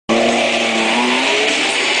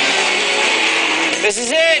This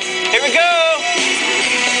is it. Here we go.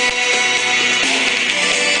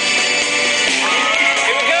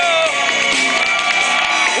 Here we go.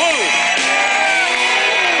 Woo.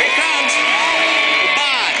 Here it comes.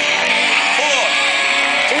 5, 4,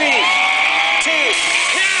 3, 2,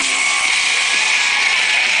 now.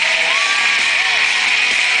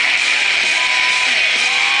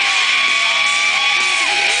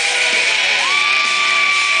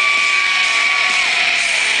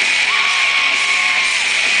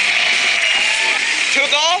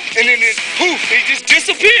 Took off, and then poof, he just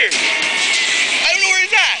disappeared. I don't know where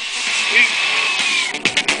he's at.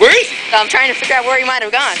 Where is he? I'm trying to figure out where he might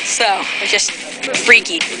have gone, so it's just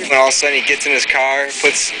freaky. When all of a sudden he gets in his car,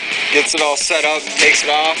 gets it all set up, takes it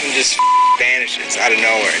off, and just vanishes out of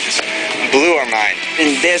nowhere. It just blew our mind.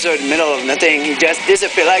 In the desert, middle of nothing, he just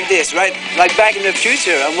disappeared like this, right? Like back in the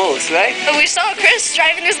future, almost, right? But we saw Criss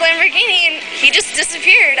driving his Lamborghini, and he just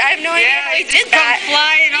disappeared. I have no idea how he did that.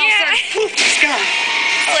 Flying all Yeah. poof, it's gone.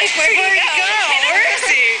 Like, where'd he go? Where is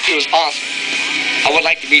he? It was awesome. I would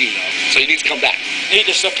like to meet him, though, so you need to come back. He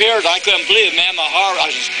disappeared. I couldn't believe it, man. My heart, I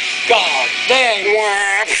was just, God dang.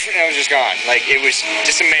 And it was just gone. Like, it was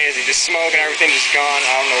just amazing. Just smoke and everything just gone.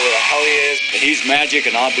 I don't know where the hell he is. He's magic,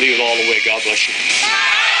 and I believe it all the way. God bless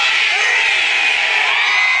you.